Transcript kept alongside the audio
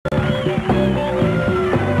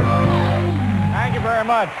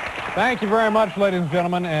much. Thank you very much, ladies and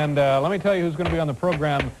gentlemen. And let me tell you who's going to be on the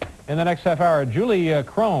program in the next half hour. Julie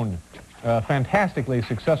Crone, a fantastically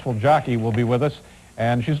successful jockey, will be with us.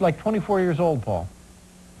 And she's like 24 years old, Paul.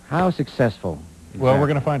 How successful? Well, we're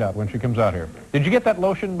going to find out when she comes out here. Did you get that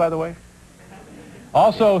lotion, by the way?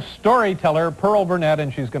 Also, storyteller Pearl Burnett,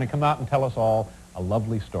 and she's going to come out and tell us all a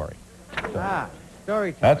lovely story. So,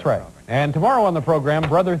 storyteller. That's right. And tomorrow on the program,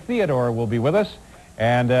 Brother Theodore will be with us,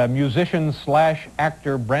 and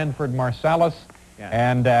musician/actor Branford Marsalis,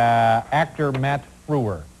 and actor Matt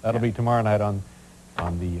Frewer. That'll be tomorrow night on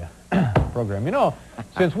the program. You know,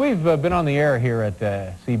 since we've been on the air here at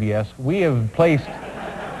CBS, we have placed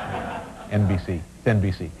NBC. It's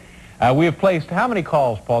NBC. We have placed, how many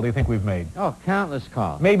calls, Paul, do you think we've made? Oh, countless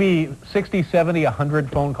calls. Maybe 60, 70, 100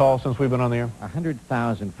 phone calls since we've been on the air?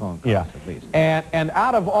 100,000 phone calls, yeah, at least. And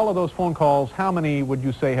out of all of those phone calls, how many would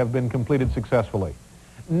you say have been completed successfully?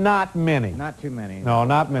 Not many. Not too many. No,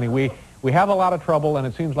 not many. We have a lot of trouble, and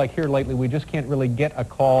it seems like here lately we just can't really get a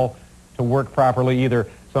call to work properly. Either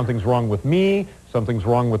something's wrong with me, something's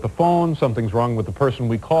wrong with the phone, something's wrong with the person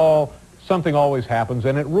we call. Something always happens,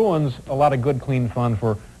 and it ruins a lot of good, clean fun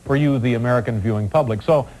for you, the American viewing public.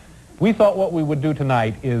 So we thought what we would do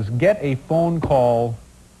tonight is get a phone call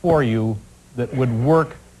for you that would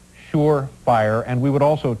work surefire, and we would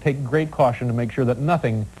also take great caution to make sure that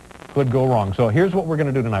nothing could go wrong. So here's what we're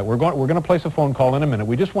going to do tonight. We're going to place a phone call in a minute.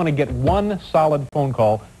 We just want to get one solid phone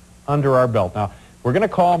call under our belt. Now, we're going to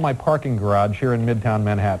call my parking garage here in Midtown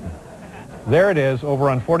Manhattan. There it is, over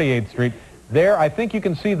on 48th Street. There, I think you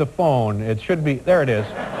can see the phone. It should be, there it is.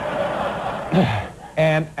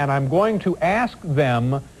 And I'm going to ask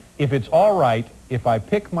them if it's all right if I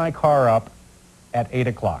pick my car up at 8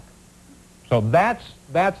 o'clock. So that's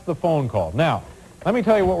the phone call. Now, let me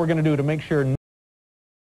tell you what we're going to do to make sure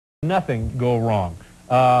nothing go wrong.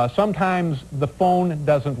 Sometimes the phone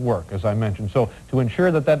doesn't work, as I mentioned. So to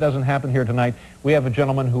ensure that that doesn't happen here tonight, we have a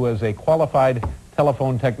gentleman who is a qualified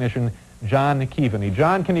telephone technician, John Keaveney.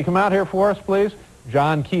 John, can you come out here for us, please?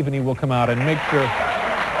 John Keaveney will come out and make sure.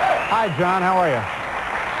 Hi, John. How are you?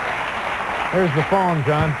 There's the phone,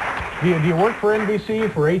 John. Do you work for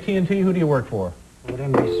NBC, for AT&T? Who do you work for? With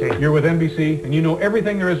NBC. You're with NBC, and you know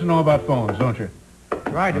everything there is to know about phones, don't you?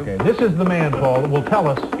 Right. Okay. This is the man, Paul, that will tell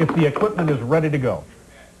us if the equipment is ready to go.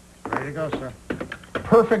 Ready to go, sir.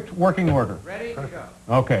 Perfect working order. Ready to go.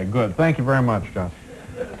 Okay, good. Thank you very much, John.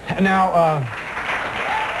 Now,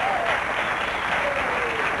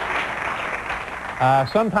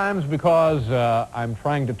 sometimes because I'm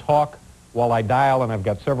trying to talk while I dial and I've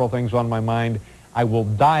got several things on my mind, I will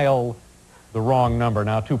dial the wrong number.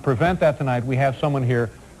 Now, to prevent that tonight, we have someone here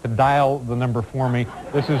to dial the number for me.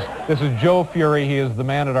 This is Joe Fury. He is the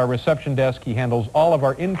man at our reception desk. He handles all of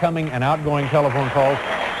our incoming and outgoing telephone calls.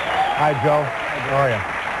 Hi, Joe. How are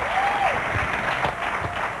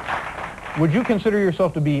you? Would you consider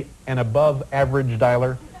yourself to be an above-average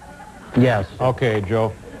dialer? Yes. Okay,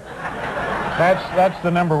 Joe. That's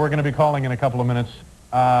the number we're going to be calling in a couple of minutes.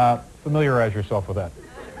 Familiarize yourself with that.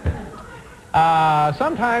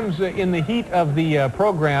 Sometimes in the heat of the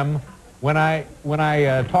program, when I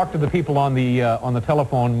talk to the people on the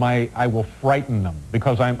telephone, I will frighten them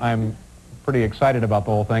because I'm pretty excited about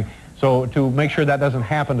the whole thing. So to make sure that doesn't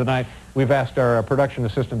happen tonight, we've asked our production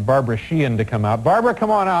assistant Barbara Sheehan to come out. Barbara, come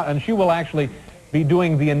on out, and she will actually be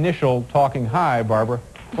doing the initial talking. Hi, Barbara.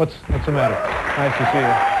 What's the matter? Nice to see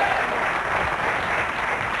you.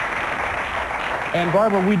 And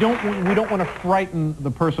Barbara, we don't want to frighten the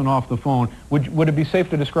person off the phone. Would it be safe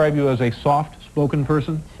to describe you as a soft-spoken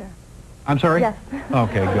person? Sure. I'm sorry? Yes.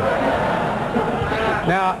 Okay, good.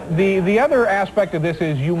 Now, the other aspect of this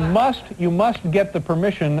is you must get the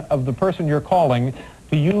permission of the person you're calling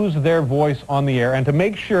to use their voice on the air, and to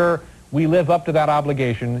make sure we live up to that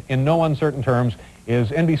obligation in no uncertain terms is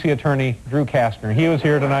NBC attorney Drew Kastner. He was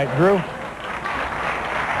here tonight. Drew?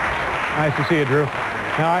 Nice to see you, Drew.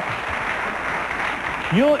 Now,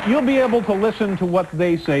 You'll be able to listen to what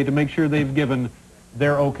they say to make sure they've given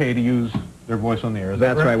their okay to use their voice on the air.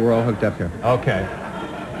 That's right. We're all hooked up here. Okay.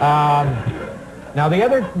 Now,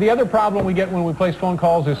 the other problem we get when we place phone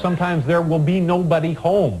calls is sometimes there will be nobody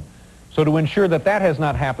home. So to ensure that that has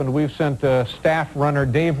not happened, we've sent staff runner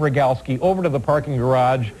Dave Rogalski over to the parking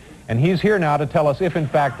garage, and he's here now to tell us if, in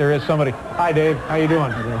fact, there is somebody. Hi, Dave. How you doing?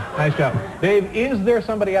 Nice job. Dave, is there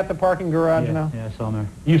somebody at the parking garage now? Yeah, I saw him there.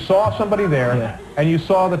 You saw somebody there, Yeah. and you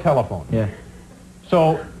saw the telephone. Yeah.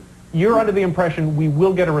 So you're under the impression we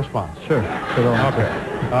will get a response. Sure.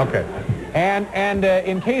 Okay. And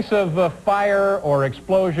in case of fire or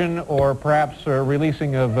explosion or perhaps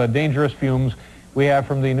releasing of dangerous fumes, we have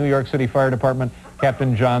from the New York City Fire Department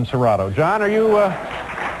Captain John Serrato. John, are you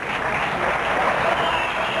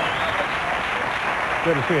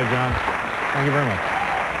Good to see you, John. Thank you very much.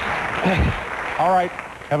 All right.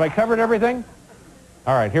 Have I covered everything?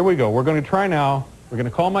 All right, here we go. We're going to try now. We're going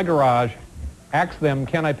to call my garage, ask them,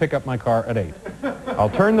 can I pick up my car at 8? I'll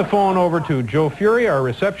turn the phone over to Joe Fury, our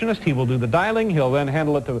receptionist. He will do the dialing. He'll then hand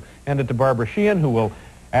it to Barbara Sheehan, who will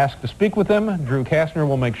ask to speak with them. Drew Kastner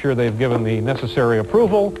will make sure they've given the necessary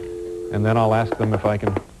approval, and then I'll ask them if I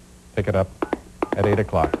can pick it up at 8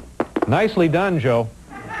 o'clock. Nicely done, Joe.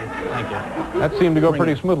 Thank you. That seemed to go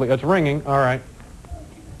pretty smoothly. It's ringing. All right.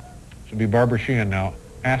 Should be Barbara Sheehan now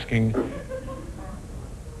asking.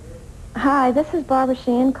 Hi, this is Barbara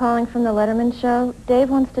Sheehan calling from the Letterman Show. Dave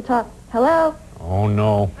wants to talk. Hello? Oh,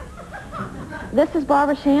 no. This is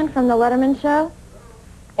Barbara Sheehan from the Letterman Show.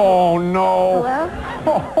 Oh, no.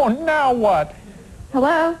 Hello? Oh, now what?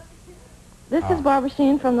 Hello? This is Barbara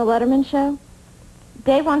Sheehan from the Letterman Show.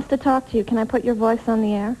 Dave wants to talk to you. Can I put your voice on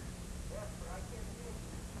the air?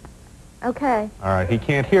 Okay. All right, he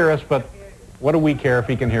can't hear us, but what do we care if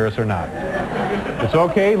he can hear us or not? It's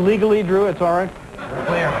okay? Legally, Drew, it's all right?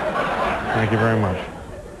 Clear. Thank you very much.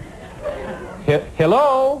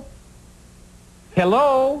 Hello?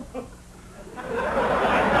 Hello?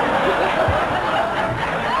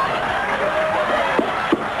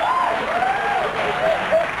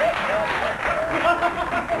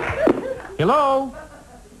 Hello?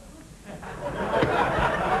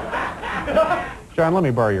 John, let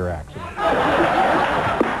me borrow your axe.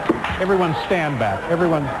 Everyone stand back.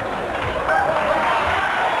 Everyone